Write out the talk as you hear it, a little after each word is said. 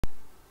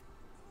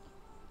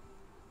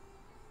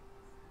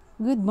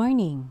Good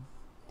morning.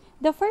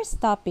 The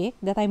first topic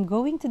that I'm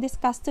going to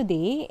discuss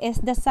today is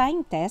the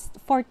sign test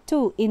for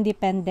two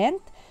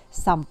independent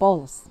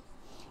samples.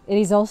 It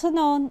is also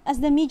known as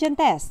the median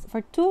test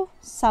for two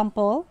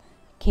sample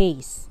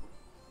case.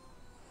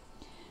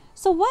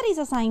 So what is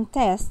a sign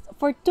test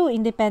for two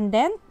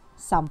independent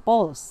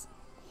samples?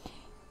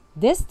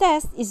 This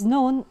test is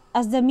known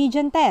as the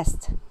median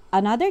test,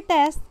 another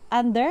test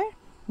under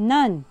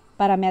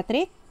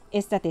non-parametric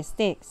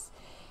statistics.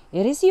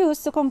 It is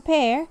used to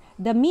compare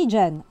the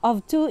median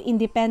of two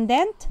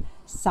independent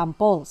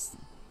samples.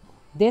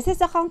 This is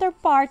a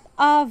counterpart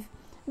of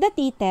the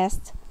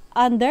t-test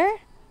under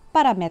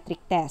parametric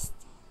test.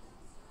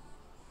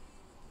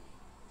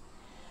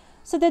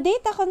 So the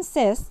data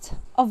consists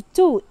of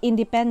two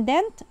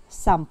independent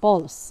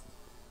samples,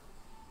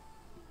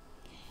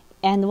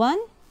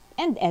 N1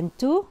 and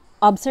N2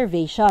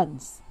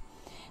 observations.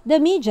 The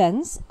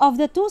medians of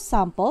the two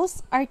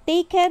samples are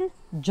taken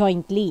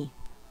jointly.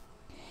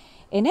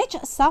 In each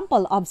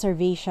sample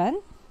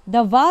observation,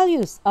 the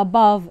values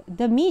above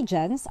the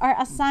medians are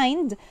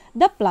assigned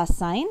the plus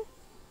sign,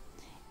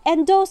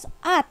 and those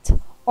at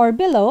or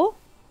below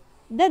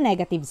the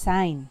negative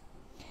sign.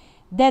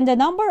 Then the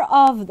number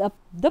of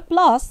the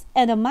plus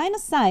and the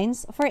minus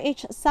signs for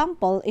each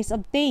sample is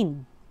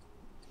obtained.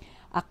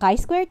 A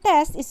chi-square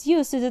test is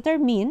used to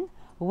determine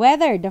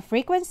whether the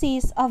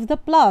frequencies of the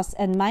plus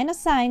and minus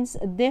signs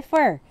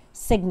differ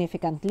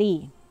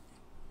significantly.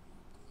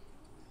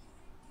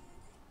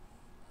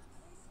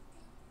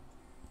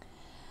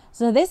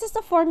 So this is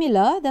the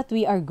formula that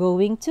we are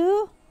going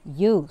to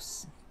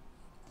use.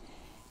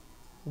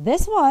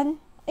 This one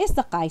is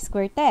the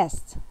chi-square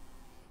test.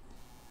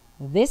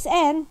 This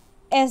N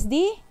is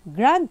the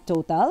grand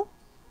total.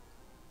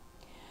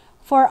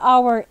 For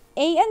our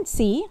A and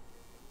C,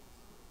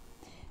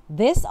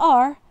 these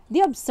are the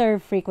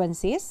observed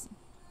frequencies.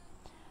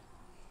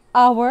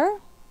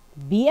 Our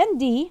B and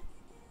D,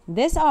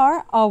 these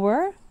are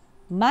our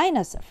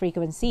minus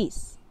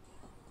frequencies.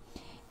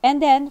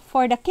 And then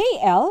for the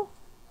KL,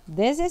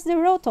 this is the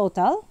row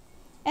total,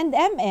 and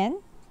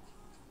MN,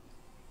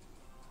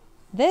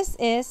 these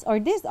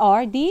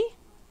are the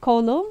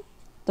column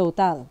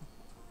total.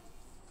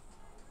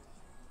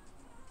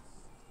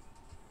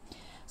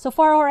 So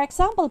for our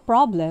example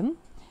problem,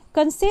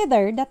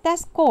 consider the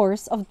test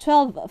scores of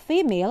 12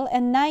 female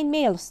and 9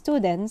 male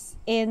students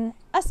in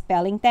a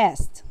spelling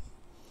test.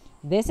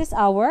 This is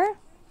our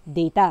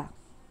data.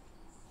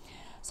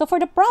 So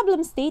for the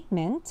problem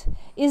statement,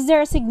 is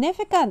there a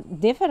significant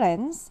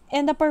difference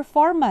in the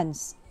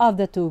performance of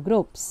the two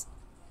groups?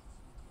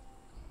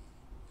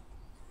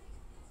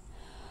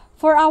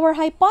 For our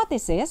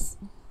hypothesis,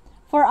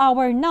 for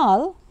our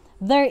null,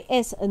 there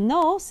is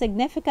no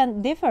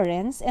significant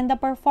difference in the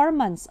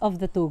performance of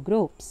the two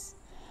groups.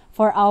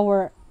 For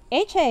our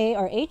HA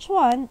or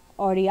H1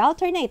 or the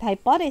alternate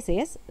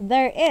hypothesis,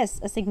 there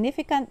is a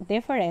significant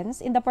difference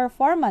in the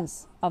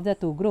performance of the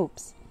two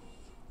groups.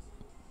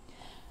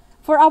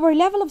 For our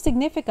level of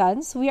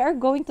significance, we are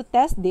going to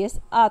test this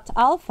at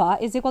alpha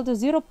is equal to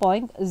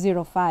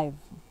 0.05.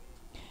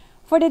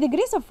 For the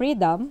degrees of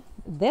freedom,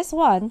 this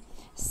one,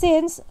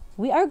 since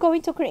we are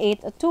going to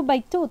create a 2 by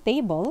 2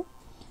 table,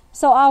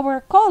 so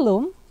our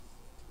column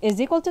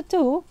is equal to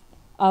 2,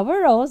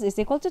 our rows is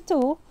equal to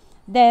 2,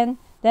 then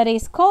that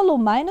is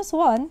column minus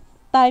 1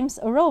 times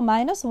row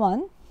minus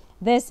 1.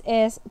 This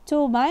is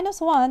 2 minus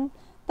 1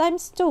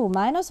 times 2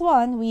 minus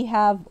 1, we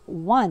have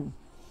 1.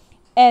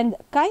 And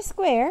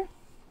chi-square,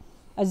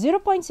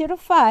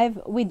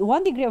 0.05 with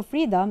 1 degree of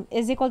freedom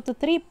is equal to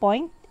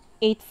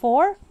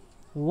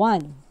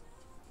 3.841.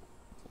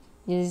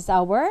 This is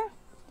our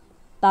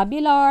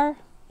tabular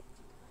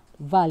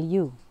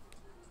value.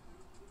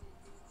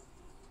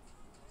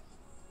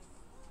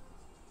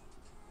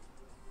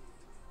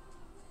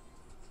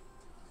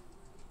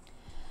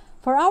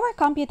 For our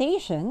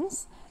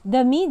computations,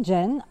 the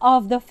median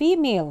of the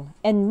female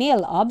and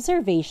male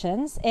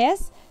observations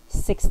is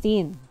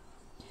 16.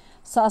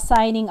 So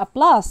assigning a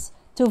plus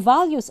to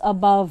values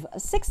above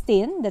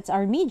 16, that's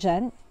our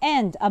median,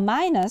 and a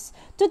minus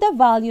to the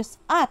values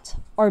at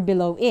or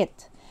below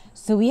it.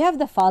 So we have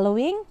the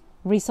following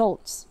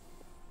results.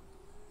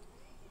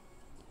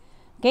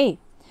 Okay,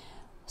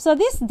 so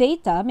this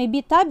data may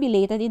be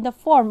tabulated in the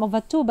form of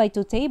a 2 by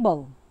 2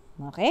 table.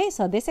 Okay,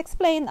 so this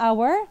explains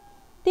our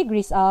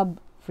degrees of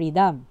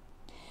freedom.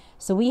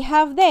 So we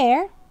have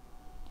there,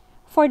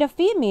 for the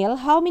female,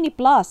 how many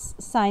plus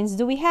signs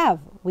do we have?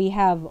 We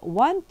have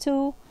 1,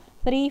 2,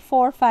 3,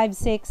 4, 5,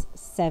 6,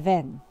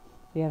 7.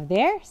 We have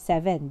there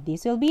 7.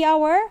 This will be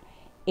our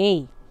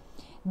A.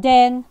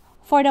 Then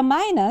for the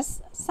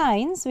minus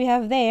signs, we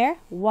have there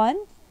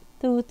 1,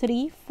 2,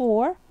 3,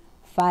 4,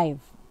 5.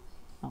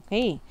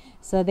 Okay,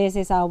 so this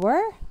is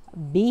our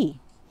B.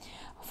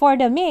 For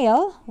the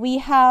male, we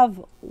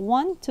have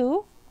 1,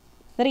 2,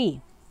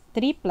 3.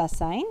 3 plus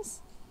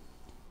signs.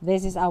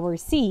 This is our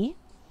C.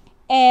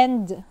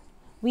 And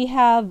we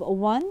have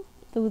 1,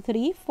 2,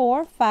 3,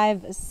 4,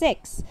 5,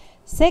 6.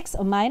 6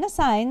 minus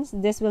signs,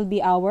 this will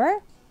be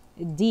our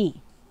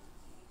D.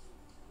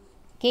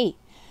 Okay,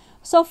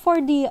 So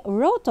for the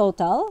row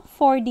total,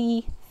 for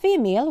the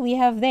female, we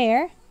have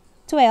there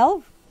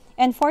 12.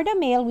 And for the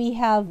male, we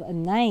have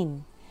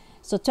 9.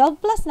 So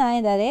 12 plus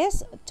 9, that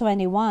is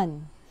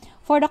 21.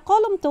 For the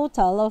column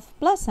total of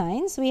plus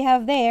signs, we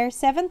have there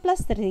 7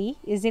 plus 3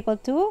 is equal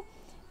to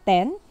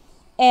 10.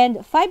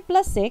 And 5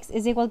 plus 6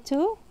 is equal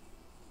to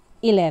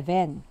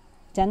 11.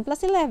 10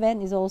 plus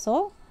 11 is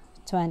also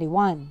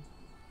 21.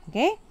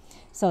 Okay?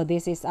 So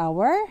this is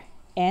our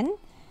N.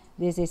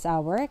 This is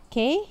our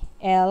K,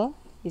 L.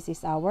 This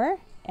is our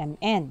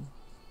MN.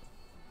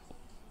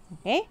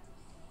 Okay?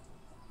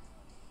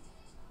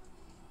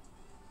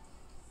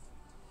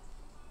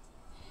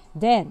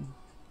 Then,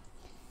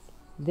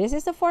 this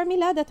is the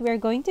formula that we're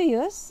going to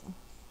use.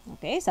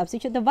 Okay,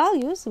 substitute the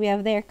values. We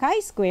have there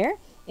chi-square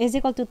is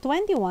equal to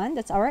 21.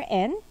 That's our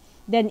N.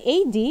 Then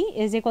AD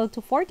is equal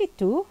to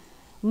 42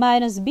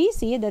 minus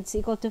BC, that's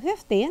equal to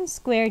 15,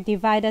 squared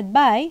divided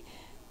by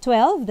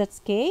 12, that's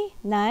K,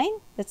 9,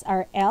 that's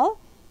our L,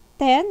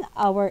 10,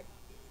 our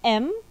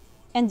M,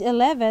 and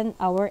 11,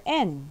 our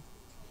N.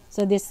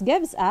 So this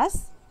gives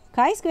us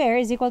chi-square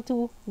is equal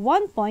to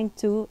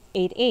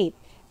 1.288.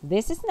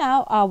 This is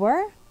now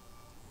our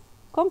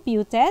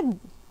computed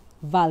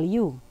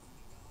value.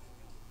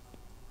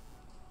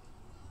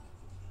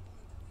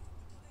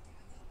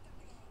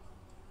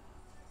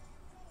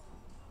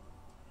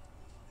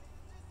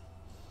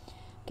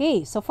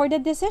 Okay, so for the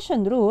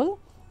decision rule,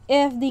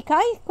 if the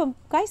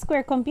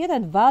chi-square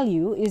computed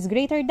value is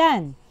greater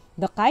than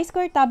the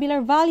chi-square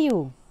tabular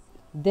value,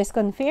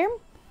 disconfirm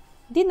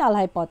the null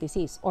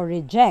hypothesis or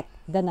reject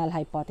the null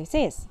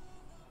hypothesis.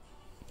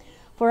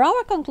 For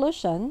our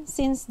conclusion,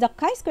 since the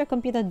chi-square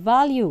computed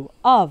value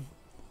of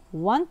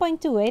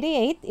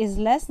 1.288 is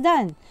less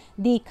than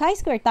the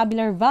chi-square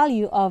tabular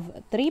value of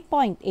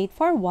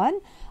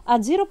 3.841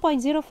 at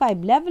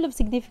 0.05 level of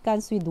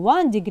significance with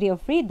 1 degree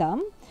of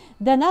freedom,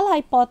 the null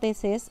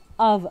hypothesis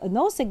of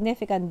no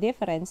significant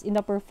difference in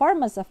the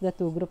performance of the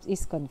two groups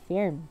is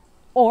confirmed.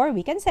 Or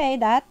we can say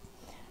that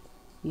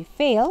we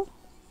fail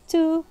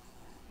to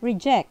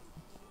reject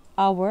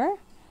our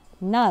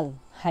null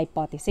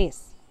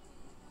hypothesis.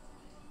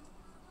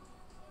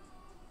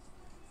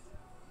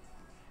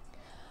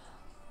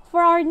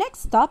 For our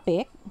next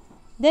topic,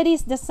 that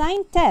is the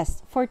sign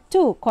test for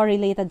two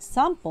correlated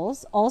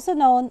samples, also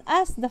known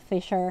as the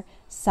Fisher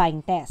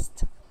sign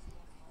test.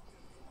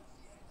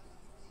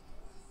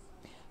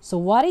 So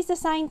what is the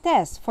sign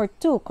test for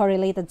two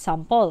correlated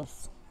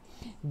samples?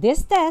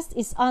 This test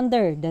is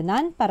under the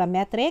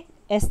non-parametric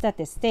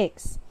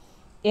statistics.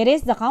 It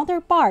is the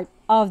counterpart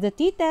of the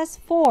t-test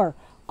for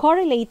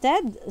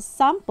correlated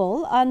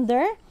sample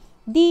under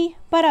the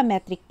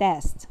parametric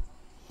test.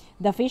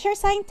 The Fisher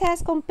sign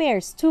test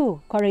compares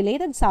two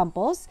correlated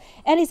samples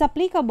and is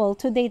applicable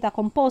to data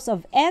composed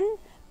of n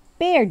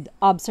paired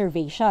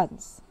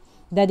observations.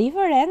 The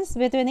difference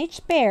between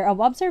each pair of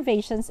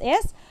observations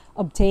is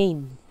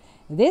obtained.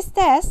 This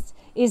test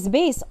is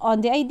based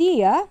on the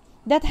idea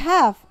that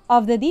half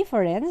of the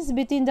difference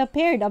between the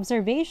paired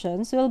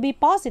observations will be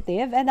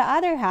positive and the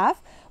other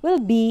half will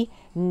be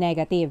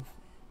negative.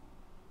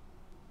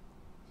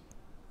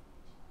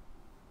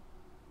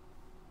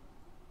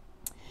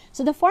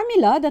 So the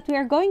formula that we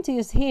are going to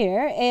use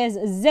here is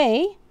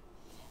Z,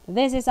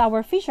 this is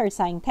our Fisher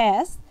sign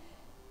test,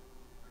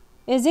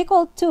 is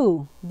equal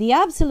to the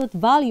absolute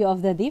value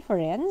of the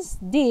difference.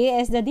 D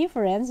is the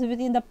difference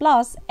between the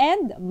plus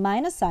and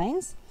minus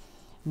signs,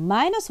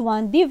 minus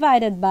 1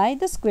 divided by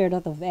the square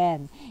root of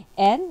n.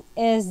 N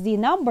is the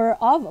number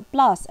of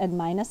plus and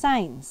minus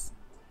signs.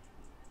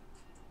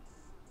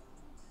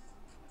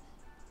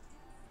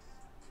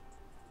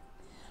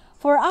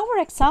 For our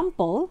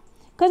example,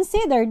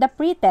 consider the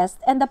pre-test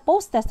and the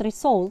post-test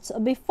results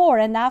before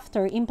and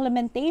after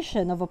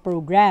implementation of a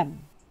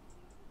program.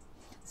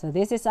 So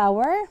this is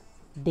our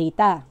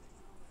data.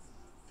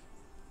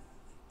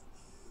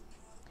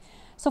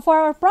 So for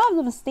our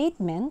problem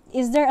statement,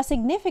 is there a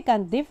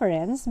significant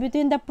difference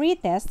between the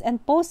pre-test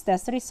and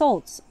post-test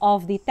results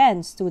of the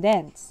 10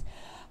 students?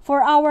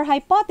 For our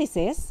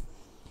hypothesis,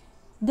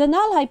 the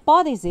null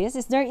hypothesis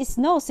is there is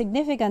no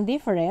significant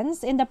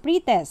difference in the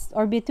pre-test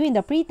or between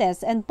the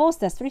pre-test and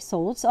post-test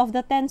results of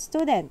the 10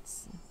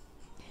 students.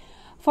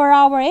 For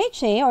our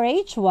HA or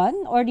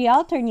H1 or the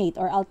alternate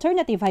or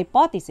alternative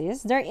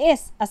hypothesis, there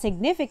is a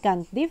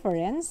significant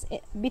difference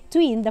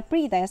between the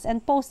pre-test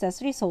and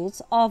post-test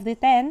results of the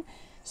 10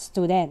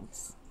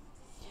 students.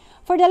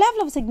 For the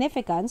level of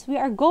significance, we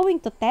are going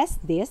to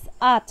test this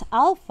at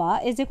alpha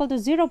is equal to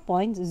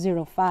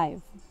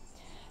 0.05.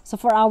 So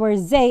for our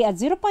Z at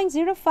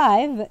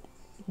 0.05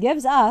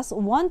 gives us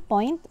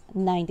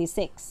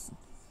 1.96.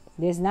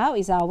 This now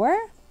is our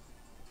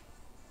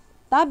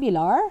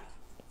tabular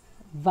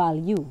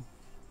value.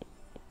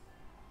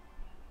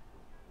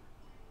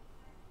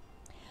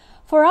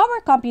 For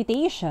our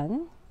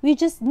computation, we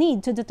just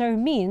need to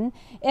determine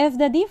if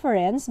the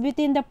difference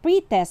between the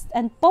pre-test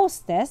and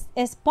post-test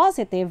is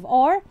positive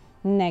or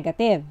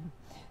negative.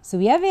 So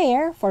we have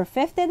here for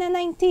 15 and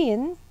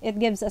 19, it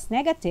gives us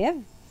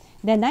negative.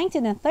 Then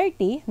 19 and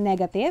 30,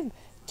 negative.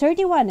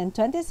 31 and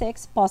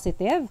 26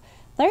 positive,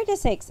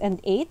 36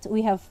 and 8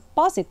 we have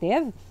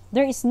positive.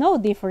 There is no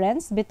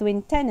difference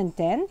between 10 and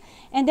 10.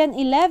 And then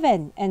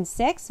 11 and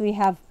 6 we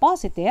have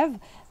positive,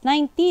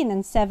 19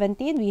 and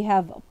 17 we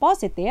have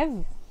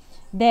positive.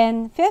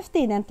 Then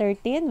 15 and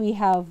 13 we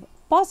have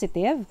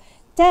positive,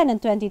 10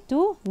 and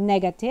 22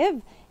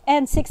 negative,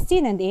 and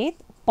 16 and 8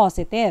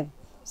 positive.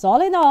 So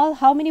all in all,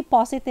 how many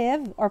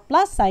positive or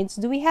plus signs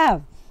do we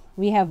have?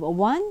 We have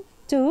 1,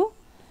 2,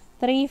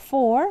 3,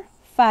 4,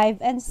 5,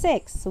 and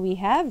 6. So we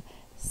have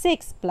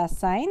 6 plus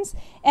signs.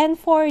 And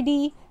for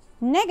the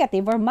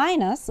negative or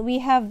minus, we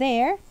have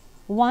there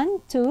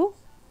 1, 2,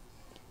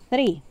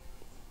 3.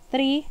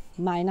 3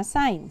 minus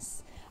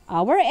signs.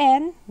 Our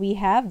N, we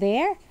have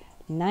there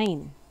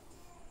 9.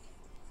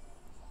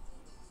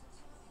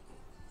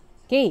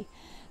 Okay,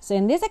 so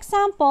in this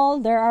example,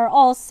 there are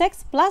all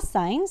 6 plus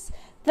signs,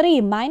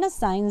 3 minus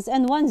signs,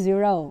 and 1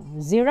 0.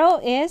 0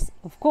 is,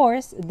 of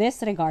course,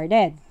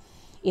 disregarded.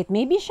 It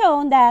may be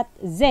shown that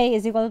z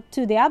is equal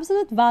to the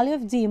absolute value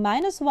of d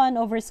minus 1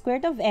 over square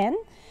root of n.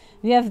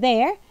 We have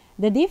there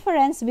the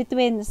difference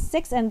between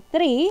 6 and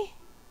 3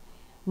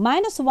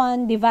 minus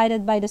 1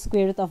 divided by the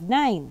square root of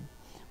 9.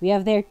 We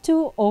have there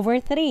 2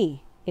 over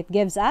 3. It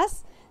gives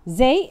us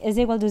z is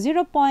equal to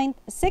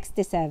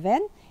 0.67,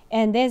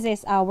 and this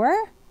is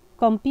our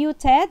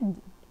computed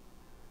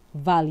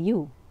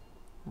value.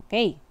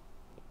 Okay.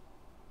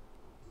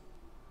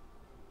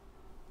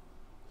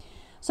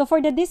 So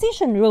for the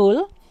decision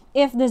rule,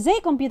 if the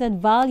z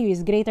computed value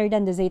is greater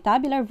than the z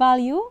tabular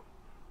value,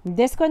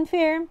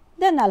 disconfirm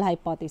the null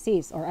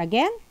hypothesis, or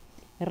again,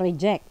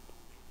 reject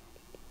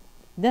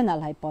the null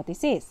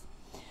hypothesis.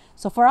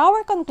 So for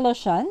our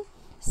conclusion,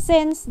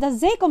 since the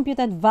z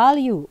computed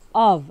value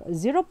of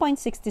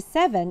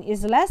 0.67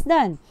 is less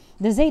than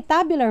the z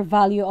tabular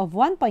value of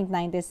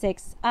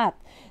 1.96 at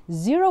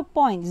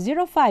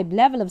 0.05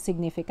 level of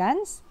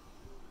significance,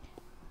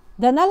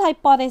 the null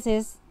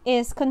hypothesis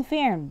is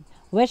confirmed,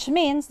 which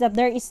means that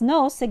there is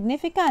no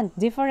significant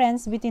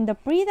difference between the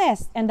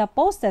pre-test and the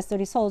post-test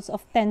results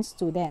of 10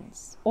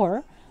 students.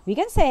 Or we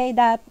can say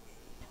that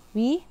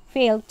we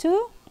failed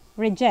to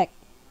reject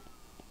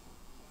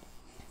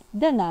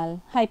the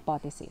null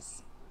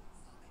hypothesis.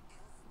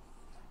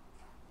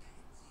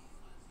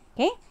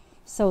 Okay,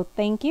 so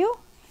thank you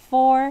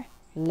for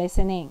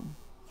listening.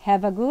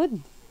 Have a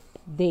good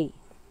day.